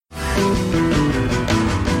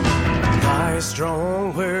Thy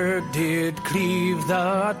strong word did cleave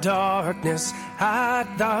the darkness.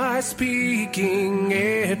 At thy speaking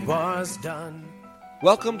it was done.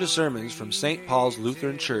 Welcome to sermons from St. Paul's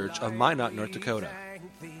Lutheran Church of Minot, North Dakota.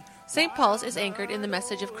 St. Paul's is anchored in the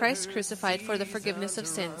message of Christ crucified for the forgiveness of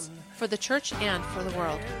sins, for the church and for the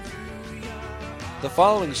world. The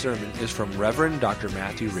following sermon is from Reverend Dr.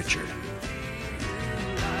 Matthew Richard.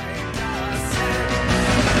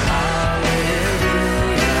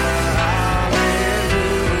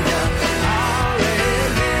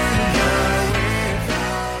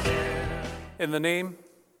 In the name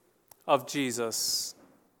of Jesus,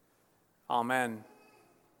 Amen.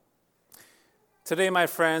 Today, my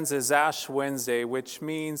friends, is Ash Wednesday, which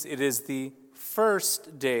means it is the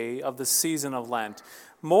first day of the season of Lent.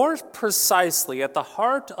 More precisely, at the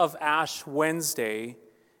heart of Ash Wednesday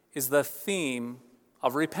is the theme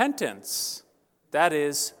of repentance. That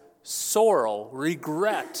is, sorrow,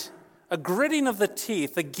 regret, a gritting of the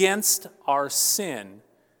teeth against our sin,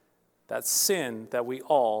 that sin that we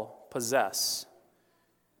all possess.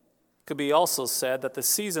 It could be also said that the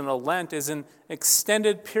season of Lent is an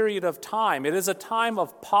extended period of time. It is a time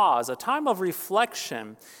of pause, a time of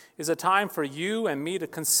reflection. It is a time for you and me to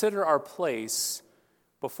consider our place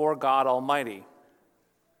before God Almighty.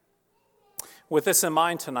 With this in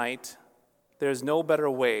mind tonight, there is no better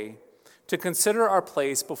way to consider our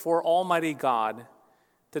place before Almighty God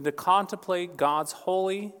than to contemplate God's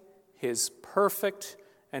holy, His perfect,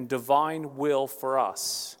 and divine will for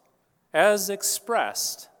us, as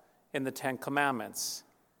expressed in the Ten Commandments.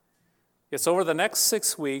 Yes, over the next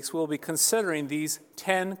 6 weeks, we'll be considering these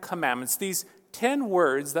 10 commandments, these 10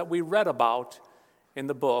 words that we read about in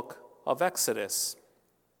the book of Exodus.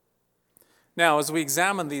 Now, as we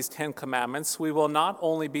examine these 10 commandments, we will not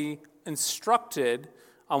only be instructed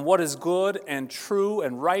on what is good and true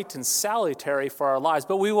and right and salutary for our lives,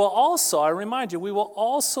 but we will also, I remind you, we will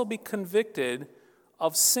also be convicted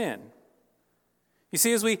of sin. You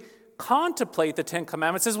see, as we contemplate the Ten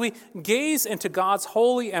Commandments, as we gaze into God's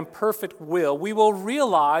holy and perfect will, we will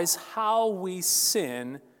realize how we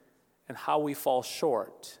sin and how we fall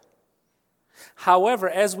short. However,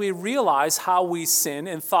 as we realize how we sin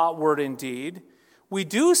in thought, word, and deed, we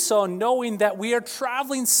do so knowing that we are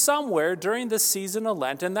traveling somewhere during the season of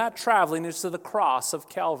Lent, and that traveling is to the cross of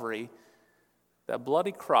Calvary, that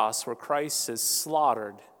bloody cross where Christ is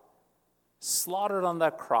slaughtered on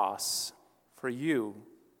that cross for you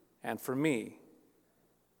and for me.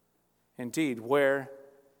 Indeed, where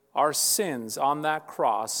our sins on that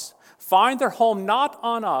cross find their home not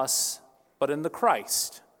on us, but in the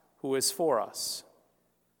Christ who is for us.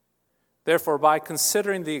 Therefore, by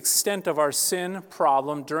considering the extent of our sin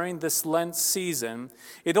problem during this Lent season,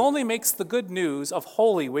 it only makes the good news of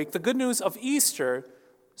Holy Week, the good news of Easter,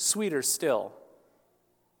 sweeter still.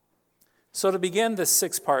 So to begin this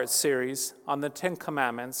 6-part series on the 10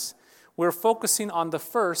 Commandments, we're focusing on the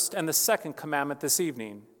first and the second commandment this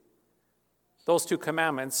evening. Those 2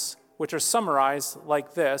 commandments, which are summarized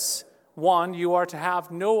like this: 1, you are to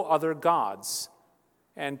have no other gods,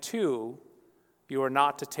 and 2, you are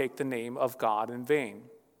not to take the name of God in vain.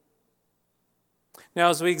 Now,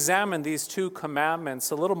 as we examine these 2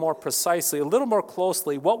 commandments a little more precisely, a little more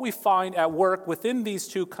closely, what we find at work within these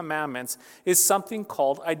 2 commandments is something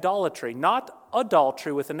called idolatry. Not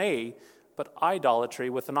adultery with an A, but idolatry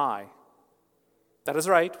with an I. That is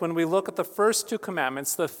right. When we look at the first 2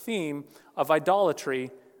 commandments, the theme of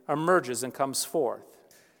idolatry emerges and comes forth.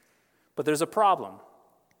 But there's a problem.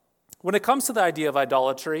 When it comes to the idea of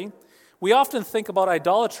idolatry, we often think about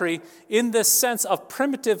idolatry in this sense of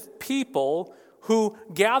primitive people who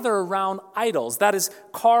gather around idols, that is,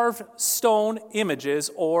 carved stone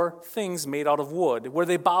images or things made out of wood, where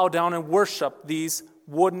they bow down and worship these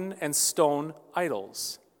wooden and stone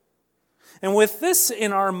idols. And with this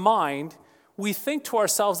in our mind, we think to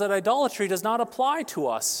ourselves that idolatry does not apply to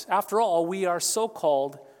us. After all, we are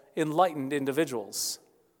so-called enlightened individuals.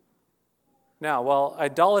 Now, while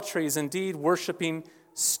idolatry is indeed worshiping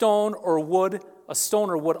stone or wood, a stone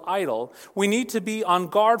or wood idol, we need to be on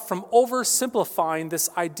guard from oversimplifying this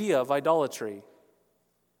idea of idolatry.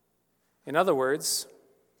 In other words,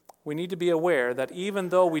 we need to be aware that even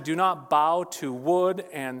though we do not bow to wood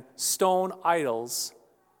and stone idols,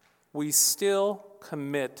 we still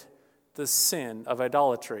commit the sin of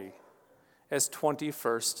idolatry as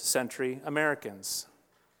 21st century Americans.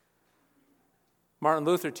 Martin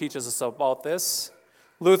Luther teaches us about this.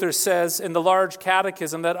 Luther says in the Large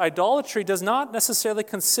Catechism that idolatry does not necessarily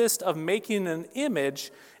consist of making an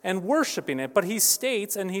image and worshiping it, but he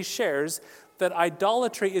states and he shares that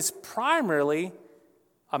idolatry is primarily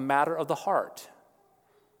a matter of the heart.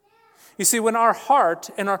 You see, when our heart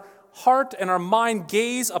and our mind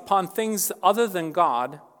gaze upon things other than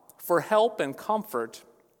God for help and comfort,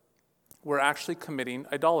 we're actually committing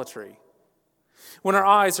idolatry. When our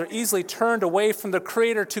eyes are easily turned away from the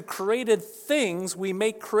Creator to created things, we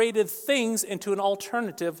make created things into an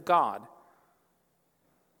alternative God.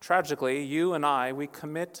 Tragically, you and I, we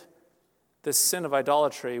commit this sin of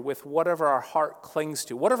idolatry with whatever our heart clings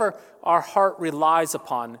to, whatever our heart relies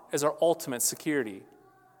upon as our ultimate security.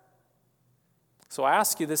 So I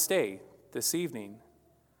ask you this day, this evening,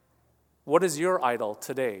 what is your idol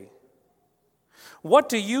today? What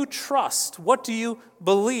do you trust? What do you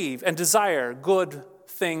believe and desire good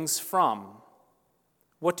things from?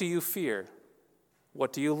 What do you fear?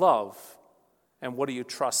 What do you love? And what do you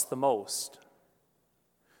trust the most?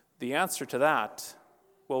 The answer to that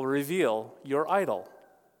will reveal your idol.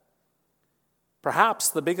 Perhaps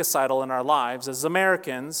the biggest idol in our lives as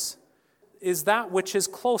Americans is that which is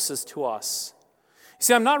closest to us.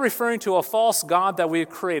 See, I'm not referring to a false god that we've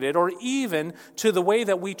created or even to the way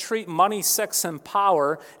that we treat money, sex, and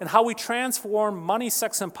power and how we transform money,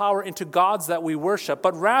 sex, and power into gods that we worship,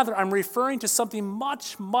 but rather I'm referring to something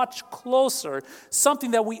much, much closer, something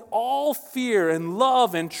that we all fear and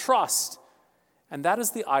love and trust, and that is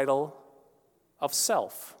the idol of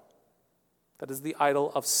self. That is the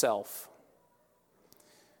idol of self.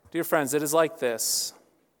 Dear friends, it is like this.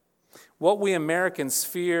 What we Americans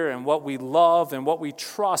fear and what we love and what we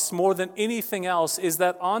trust more than anything else is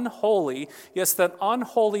that unholy, yes, that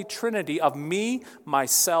unholy trinity of me,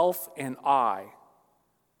 myself, and I.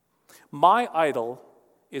 My idol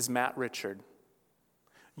is Matt Richard.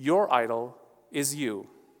 Your idol is you.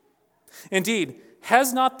 Indeed,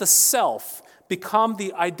 has not the self become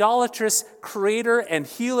the idolatrous creator and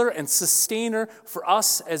healer and sustainer for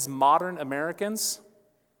us as modern Americans?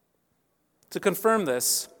 To confirm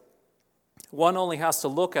this, one only has to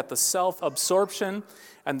look at the self-absorption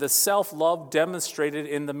and the self-love demonstrated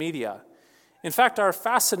in the media. In fact, our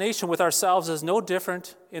fascination with ourselves is no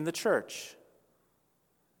different in the church.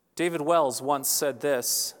 David Wells once said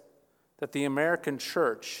this, that the American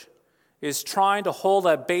church is trying to hold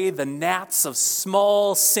at bay the gnats of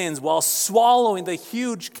small sins while swallowing the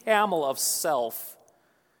huge camel of self.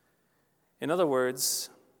 In other words,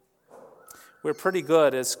 we're pretty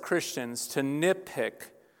good as Christians to nitpick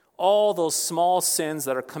all those small sins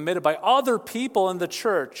that are committed by other people in the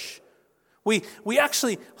church. We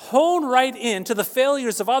actually hone right into the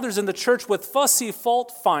failures of others in the church with fussy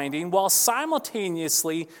fault-finding while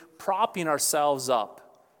simultaneously propping ourselves up.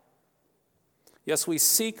 Yes, we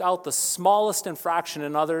seek out the smallest infraction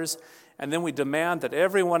in others, and then we demand that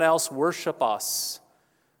everyone else worship us.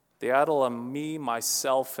 The idol of me,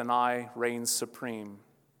 myself, and I reigns supreme.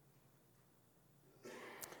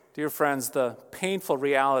 Dear friends, the painful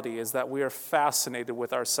reality is that we are fascinated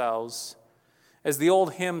with ourselves. As the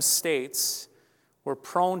old hymn states, we're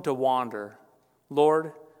prone to wander.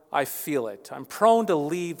 Lord, I feel it. I'm prone to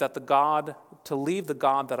leave the God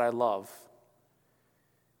that I love.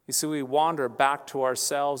 You see, we wander back to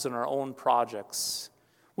ourselves and our own projects.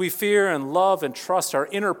 We fear and love and trust our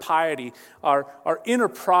inner piety, our inner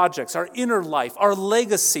projects, our inner life, our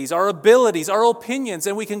legacies, our abilities, our opinions,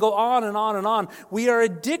 and we can go on and on and on. We are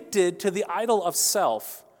addicted to the idol of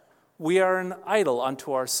self. We are an idol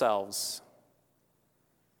unto ourselves.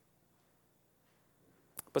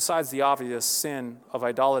 Besides the obvious sin of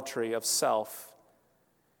idolatry of self,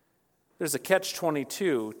 there's a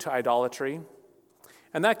catch-22 to idolatry,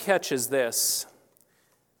 and that catch is this.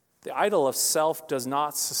 The idol of self does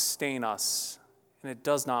not sustain us, and it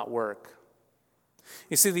does not work.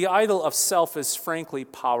 You see, the idol of self is frankly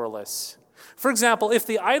powerless. For example, if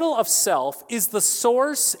the idol of self is the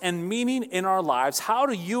source and meaning in our lives, how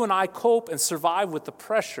do you and I cope and survive with the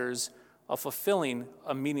pressures of fulfilling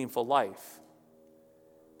a meaningful life?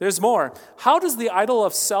 There's more. How does the idol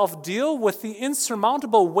of self deal with the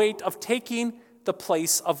insurmountable weight of taking the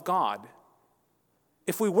place of God?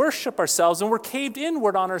 If we worship ourselves and we're caved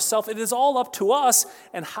inward on ourselves, it is all up to us.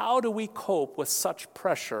 And how do we cope with such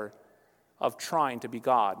pressure of trying to be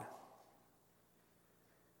God?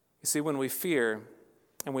 You see, when we fear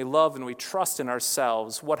and we love and we trust in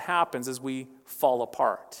ourselves, what happens is we fall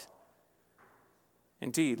apart.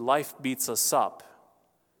 Indeed, life beats us up,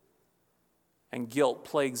 and guilt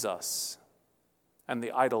plagues us, and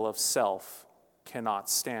the idol of self cannot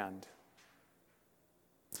stand.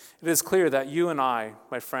 It is clear that you and I,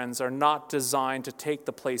 my friends, are not designed to take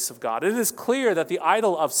the place of God. It is clear that the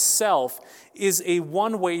idol of self is a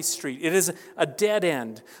one-way street. It is a dead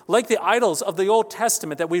end. Like the idols of the Old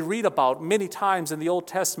Testament that we read about many times in the Old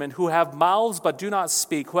Testament, who have mouths but do not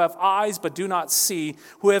speak, who have eyes but do not see,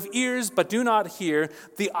 who have ears but do not hear,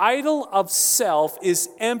 the idol of self is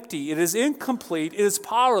empty. It is incomplete. It is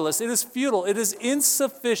powerless. It is futile. It is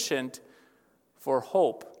insufficient for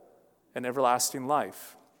hope and everlasting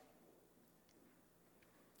life.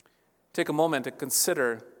 Take a moment to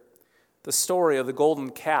consider the story of the golden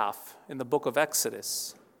calf in the book of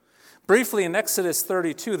Exodus. Briefly, in Exodus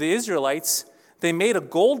 32, the Israelites, they made a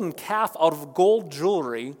golden calf out of gold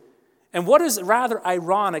jewelry. And what is rather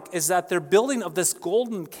ironic is that their building of this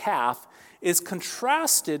golden calf is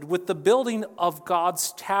contrasted with the building of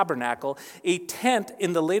God's tabernacle, a tent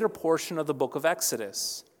in the later portion of the book of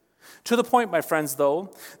Exodus. To the point, my friends,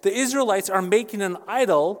 though, the Israelites are making an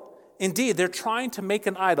idol. Indeed, they're trying to make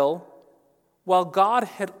an idol while God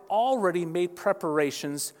had already made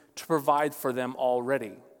preparations to provide for them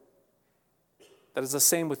already. That is the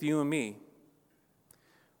same with you and me.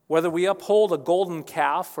 Whether we uphold a golden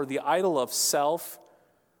calf or the idol of self,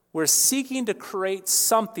 we're seeking to create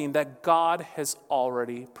something that God has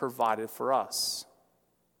already provided for us.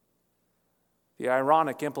 The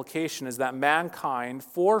ironic implication is that mankind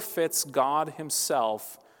forfeits God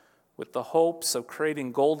himself with the hopes of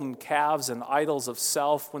creating golden calves and idols of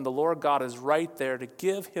self when the Lord God is right there to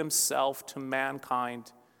give himself to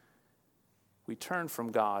mankind. We turn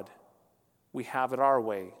from God. We have it our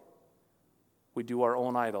way. We do our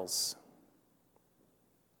own idols.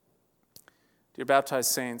 Dear baptized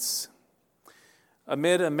saints,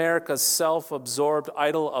 amid America's self-absorbed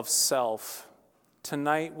idol of self,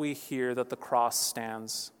 tonight we hear that the cross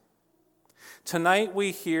stands. Tonight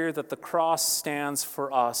we hear that the cross stands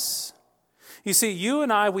for us. You see, you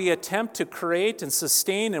and I, we attempt to create and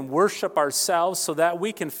sustain and worship ourselves so that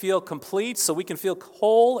we can feel complete, so we can feel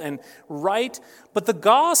whole and right. But the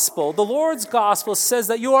gospel, the Lord's gospel, says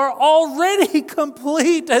that you are already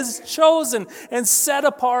complete as chosen and set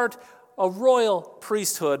apart, a royal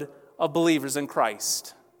priesthood of believers in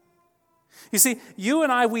Christ. You see, you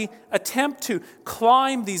and I, we attempt to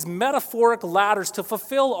climb these metaphoric ladders to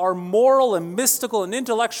fulfill our moral and mystical and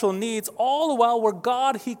intellectual needs, all the while where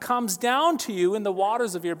God, he comes down to you in the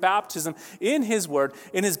waters of your baptism, in his word,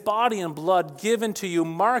 in his body and blood given to you,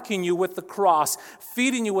 marking you with the cross,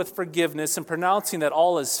 feeding you with forgiveness, and pronouncing that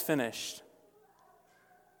all is finished.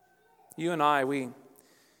 You and I, we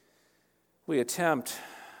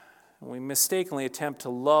mistakenly attempt to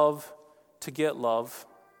love to get love.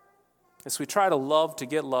 As we try to love to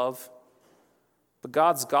get love, but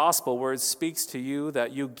God's gospel word speaks to you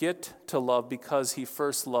that you get to love because he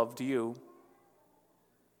first loved you.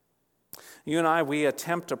 You and I, we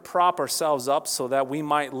attempt to prop ourselves up so that we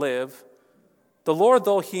might live. The Lord,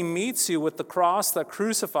 though, he meets you with the cross that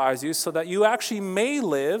crucifies you so that you actually may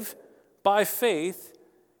live by faith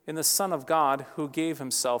in the Son of God who gave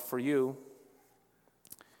himself for you.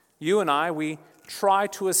 You and I, we try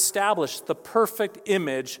to establish the perfect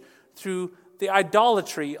image through the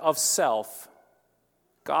idolatry of self.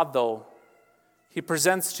 God, though, he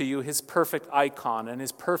presents to you his perfect icon and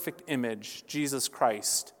his perfect image, Jesus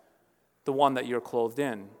Christ, the one that you're clothed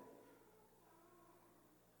in.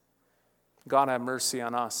 God, have mercy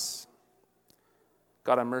on us.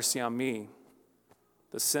 God, have mercy on me,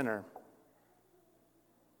 the sinner.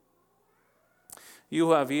 You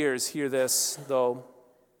who have ears, hear this, though.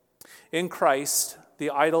 In Christ, the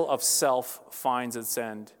idol of self finds its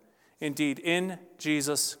end. Indeed, in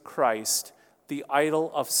Jesus Christ, the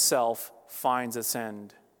idol of self finds its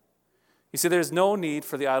end. You see, there's no need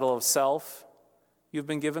for the idol of self. You've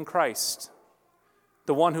been given Christ,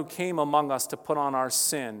 the one who came among us to put on our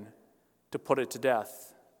sin, to put it to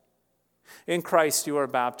death. In Christ, you are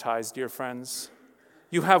baptized, dear friends.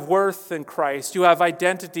 You have worth in Christ. You have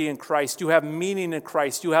identity in Christ. You have meaning in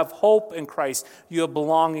Christ. You have hope in Christ. You have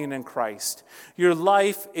belonging in Christ. Your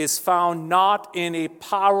life is found not in a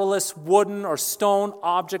powerless wooden or stone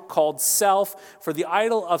object called self, for the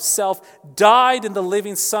idol of self died in the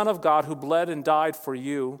living Son of God who bled and died for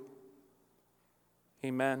you.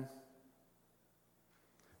 Amen.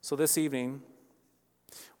 So this evening,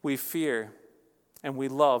 we fear and we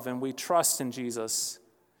love and we trust in Jesus,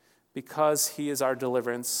 because he is our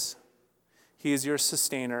deliverance. He is your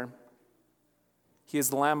sustainer. He is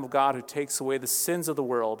the Lamb of God who takes away the sins of the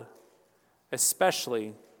world,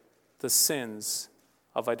 especially the sins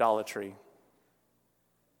of idolatry.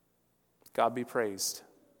 God be praised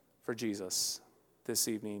for Jesus this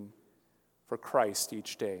evening, for Christ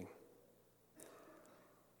each day.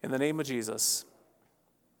 In the name of Jesus,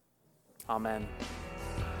 Amen.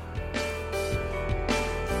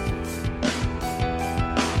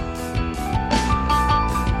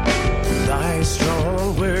 Thy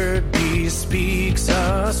strong word bespeaks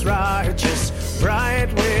us righteous, bright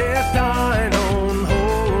with thine own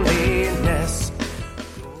holiness.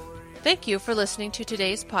 Thank you for listening to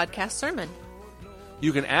today's podcast sermon.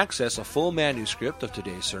 You can access a full manuscript of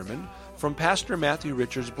today's sermon from Pastor Matthew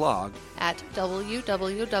Richard's blog at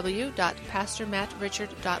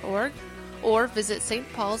www.pastormattrichard.org or visit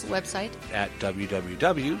St. Paul's website at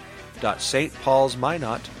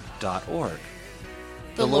www.stpaulsminot.org.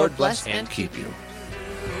 The Lord bless and keep you.